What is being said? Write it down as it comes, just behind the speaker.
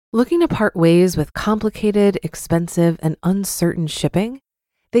Looking to part ways with complicated, expensive, and uncertain shipping?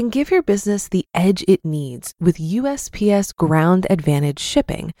 Then give your business the edge it needs with USPS Ground Advantage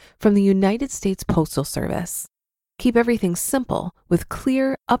shipping from the United States Postal Service. Keep everything simple with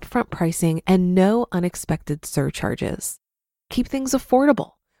clear, upfront pricing and no unexpected surcharges. Keep things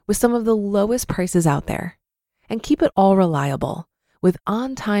affordable with some of the lowest prices out there. And keep it all reliable with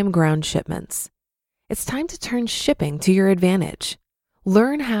on-time ground shipments. It's time to turn shipping to your advantage.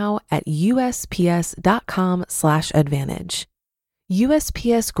 Learn how at USPS.com/advantage.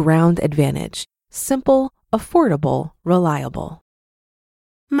 USPS Ground Advantage. Simple, affordable, reliable.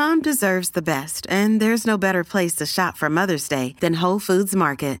 Mom deserves the best, and there's no better place to shop for Mother's Day than Whole Foods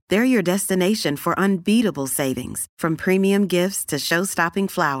Market. They're your destination for unbeatable savings, from premium gifts to show-stopping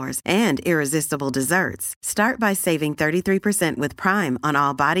flowers and irresistible desserts. Start by saving 33% with Prime on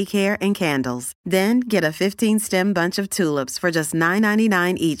all body care and candles. Then get a 15-stem bunch of tulips for just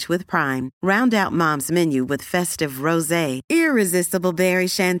 $9.99 each with Prime. Round out Mom's menu with festive rosé, irresistible berry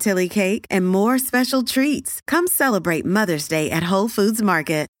chantilly cake, and more special treats. Come celebrate Mother's Day at Whole Foods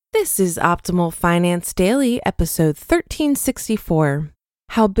Market. This is Optimal Finance Daily, episode 1364.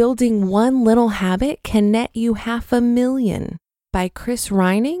 How Building One Little Habit Can Net You $500,000 by Chris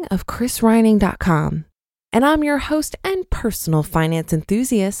Reining of chrisreining.com. And I'm your host and personal finance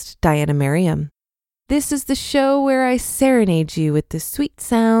enthusiast, Diana Merriam. This is the show where I serenade you with the sweet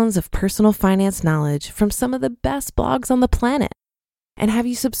sounds of personal finance knowledge from some of the best blogs on the planet. And have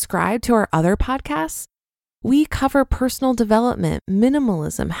you subscribed to our other podcasts? We cover personal development,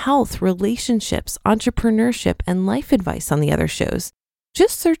 minimalism, health, relationships, entrepreneurship, and life advice on the other shows.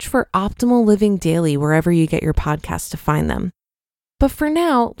 Just search for Optimal Living Daily wherever you get your podcasts to find them. But for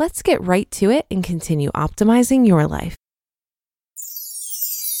now, let's get right to it and continue optimizing your life.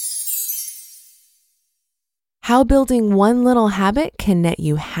 How Building One Little Habit Can Net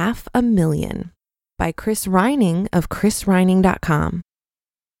You $500,000 by Chris Reining of chrisreining.com.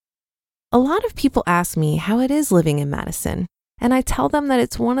 A lot of people ask me how it is living in Madison, and I tell them that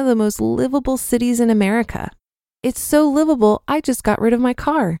it's one of the most livable cities in America. It's so livable, I just got rid of my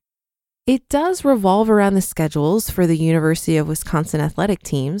car. It does revolve around the schedules for the University of Wisconsin athletic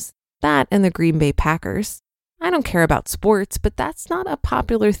teams, that and the Green Bay Packers. I don't care about sports, but that's not a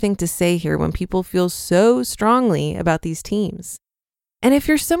popular thing to say here when people feel so strongly about these teams. And if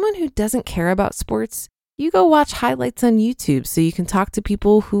you're someone who doesn't care about sports, you go watch highlights on YouTube so you can talk to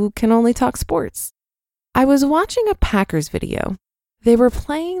people who can only talk sports. I was watching a Packers video. They were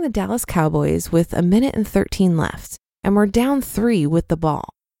playing the Dallas Cowboys with 1:13 left and were down 3 with the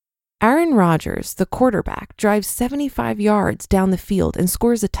ball. Aaron Rodgers, the quarterback, drives 75 yards down the field and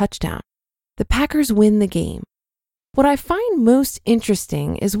scores a touchdown. The Packers win the game. What I find most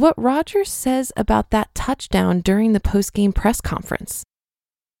interesting is what Rodgers says about that touchdown during the post-game press conference.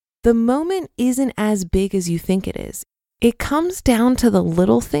 The moment isn't as big as you think it is. It comes down to the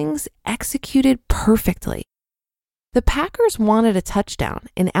little things executed perfectly. The Packers wanted a touchdown,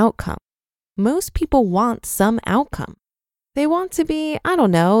 an outcome. Most people want some outcome. They want to be,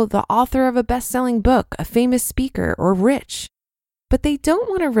 the author of a best-selling book, a famous speaker, or rich. But they don't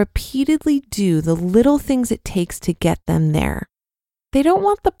want to repeatedly do the little things it takes to get them there. They don't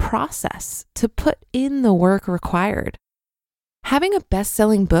want the process, to put in the work required. Having a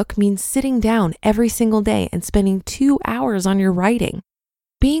best-selling book means sitting down every single day and spending 2 hours on your writing.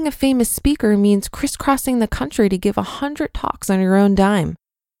 Being a famous speaker means crisscrossing the country to give 100 talks on your own dime.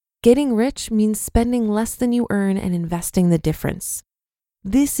 Getting rich means spending less than you earn and investing the difference.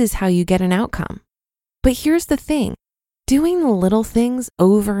 This is how you get an outcome. But here's the thing. Doing the little things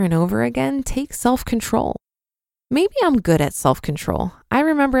over and over again takes self-control. Maybe I'm good at self-control. I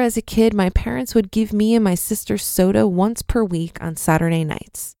remember as a kid, my parents would give me and my sister soda once per week on Saturday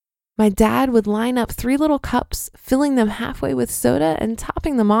nights. My dad would line up 3 little cups, filling them halfway with soda and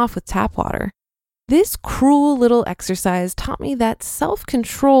topping them off with tap water. This cruel little exercise taught me that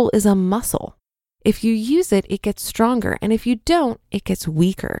self-control is a muscle. If you use it, it gets stronger, and if you don't, it gets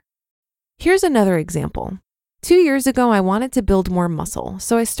weaker. Here's another example. 2 years ago, I wanted to build more muscle,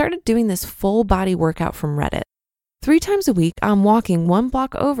 so I started doing this full body workout from Reddit. 3 times a week, I'm walking 1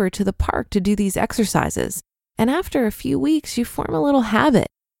 block over to the park to do these exercises. And after a few weeks, you form a little habit.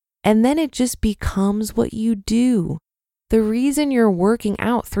 And then it just becomes what you do. The reason you're working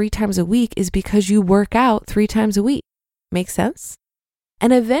out 3 times a week is because you work out 3 times a week. Make sense?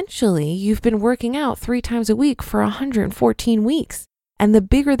 And eventually, you've been working out 3 times a week for 114 weeks. And the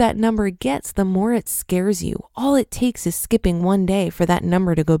bigger that number gets, the more it scares you. All it takes is skipping 1 day for that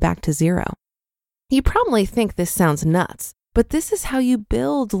number to go back to 0. You probably think this sounds nuts, but this is how you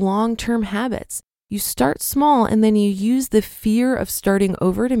build long-term habits. You start small and then you use the fear of starting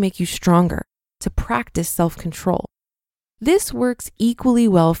over to make you stronger, to practice self-control. This works equally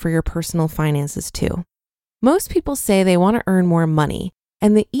well for your personal finances too. Most people say they want to earn more money,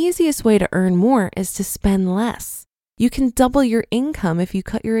 and the easiest way to earn more is to spend less. You can double your income if you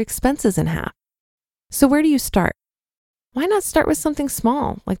cut your expenses in half. So where do you start? Why not start with something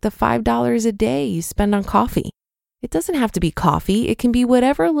small, like the $5 a day you spend on coffee? It doesn't have to be coffee. It can be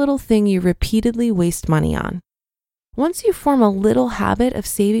whatever little thing you repeatedly waste money on. Once you form a little habit of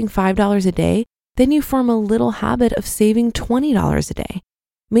saving $5 a day, then you form a little habit of saving $20 a day.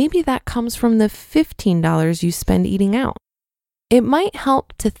 Maybe that comes from the $15 you spend eating out. It might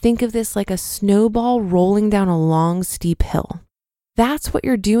help to think of this like a snowball rolling down a long, steep hill. That's what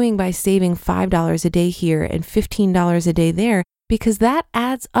you're doing by saving $5 a day here and $15 a day there, because that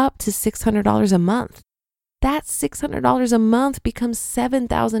adds up to $600 a month. That $600 a month becomes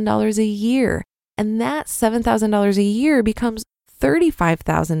 $7,000 a year, and that $7,000 a year becomes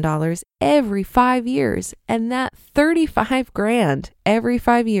 $35,000 every 5 years, and that $35,000 every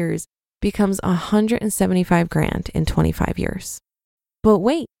 5 years becomes $175,000 in 25 years. But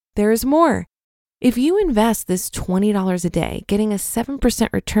wait, there's more. If you invest this $20 a day, getting a 7%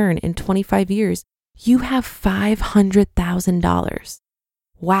 return in 25 years, you have $500,000.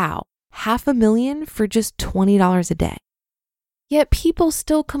 Wow. $500,000 for just $20 a day. Yet people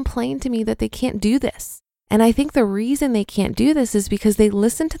still complain to me that they can't do this. And I think the reason they can't do this is because they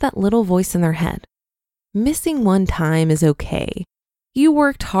listen to that little voice in their head. Missing one time is okay. You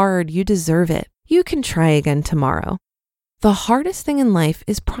worked hard, you deserve it. You can try again tomorrow. The hardest thing in life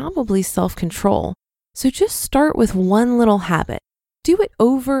is probably self-control. So just start with one little habit. Do it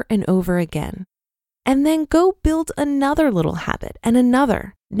over and over again. And then go build another little habit and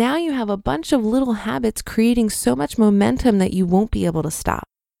another. Now you have a bunch of little habits creating so much momentum that you won't be able to stop.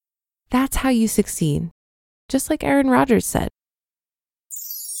 That's how you succeed. Just like Aaron Rodgers said.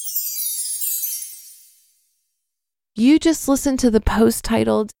 You just listened to the post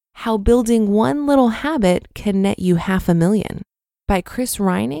titled, How Building One Little Habit Can Net You $500,000 by Chris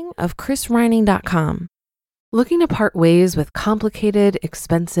Reining of chrisreining.com. Looking to part ways with complicated,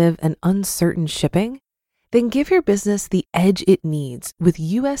 expensive, and uncertain shipping? Then give your business the edge it needs with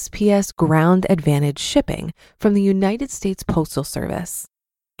USPS Ground Advantage shipping from the United States Postal Service.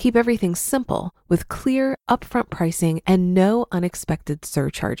 Keep everything simple with clear, upfront pricing and no unexpected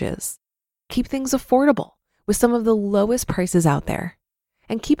surcharges. Keep things affordable with some of the lowest prices out there.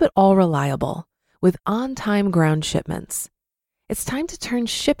 And keep it all reliable with on-time ground shipments. It's time to turn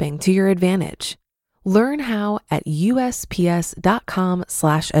shipping to your advantage. Learn how at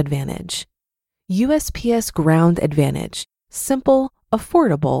USPS.com/advantage. USPS Ground Advantage. Simple,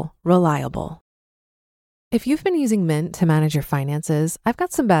 affordable, reliable. If you've been using Mint to manage your finances, I've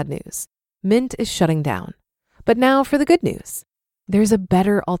got some bad news. Mint is shutting down. But now for the good news. There's a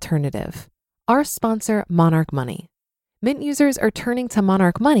better alternative. Our sponsor, Monarch Money. Mint users are turning to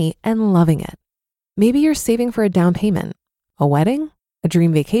Monarch Money and loving it. Maybe you're saving for a down payment, a wedding, a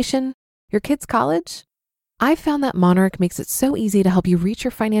dream vacation, your kids' college. I've found that Monarch makes it so easy to help you reach your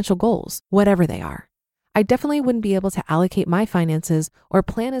financial goals, whatever they are. I definitely wouldn't be able to allocate my finances or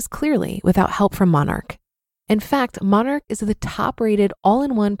plan as clearly without help from Monarch. In fact, Monarch is the top-rated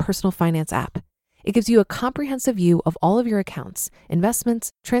all-in-one personal finance app. It gives you a comprehensive view of all of your accounts,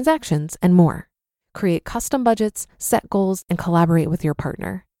 investments, transactions, and more. Create custom budgets, set goals, and collaborate with your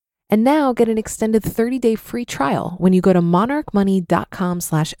partner. And now get an extended 30-day free trial when you go to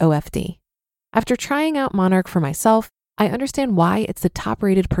monarchmoney.com/OFD. After trying out Monarch for myself, I understand why it's the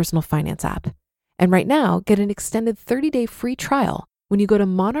top-rated personal finance app. And right now, get an extended 30-day free trial when you go to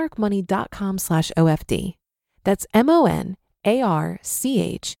monarchmoney.com/OFD. That's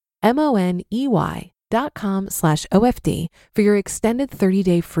monarchmoney.com/OFD for your extended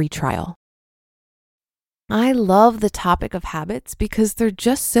 30-day free trial. I love the topic of habits because they're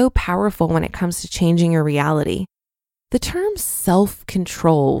just so powerful when it comes to changing your reality. The term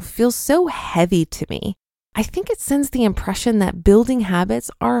self-control feels so heavy to me. I think it sends the impression that building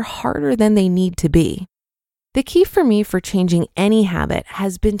habits are harder than they need to be. The key for me for changing any habit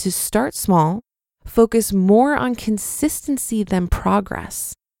has been to start small, focus more on consistency than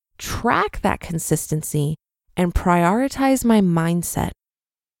progress, track that consistency, and prioritize my mindset.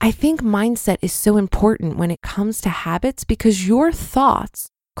 I think mindset is so important when it comes to habits because your thoughts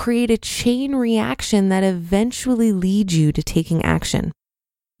create a chain reaction that eventually leads you to taking action.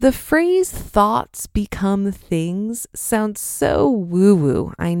 The phrase thoughts become things sounds so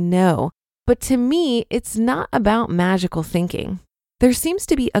woo-woo, I know, but to me, it's not about magical thinking. There seems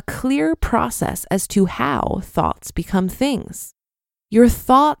to be a clear process as to how thoughts become things. Your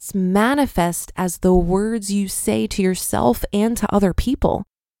thoughts manifest as the words you say to yourself and to other people.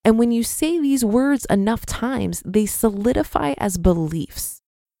 And when you say these words enough times, they solidify as beliefs.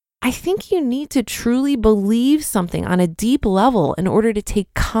 I think you need to truly believe something on a deep level in order to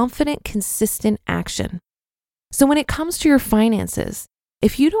take confident, consistent action. So when it comes to your finances,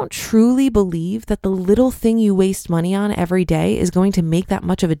 if you don't truly believe that the little thing you waste money on every day is going to make that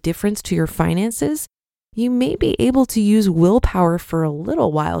much of a difference to your finances, you may be able to use willpower for a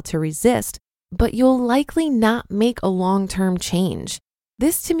little while to resist, but you'll likely not make a long-term change.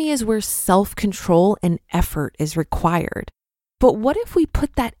 This to me is where self-control and effort is required. But what if we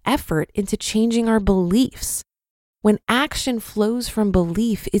put that effort into changing our beliefs? When action flows from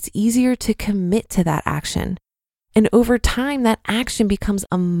belief, it's easier to commit to that action. And over time, that action becomes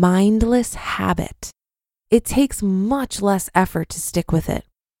a mindless habit. It takes much less effort to stick with it.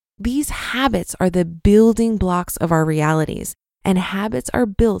 These habits are the building blocks of our realities, and habits are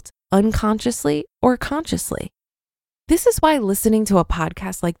built unconsciously or consciously. This is why listening to a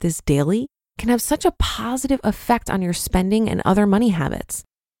podcast like this daily can have such a positive effect on your spending and other money habits,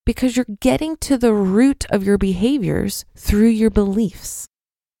 because you're getting to the root of your behaviors through your beliefs.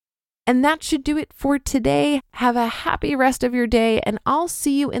 And that should do it for today. Have a happy rest of your day, and I'll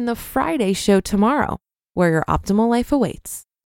see you in the Friday show tomorrow, where your optimal life awaits.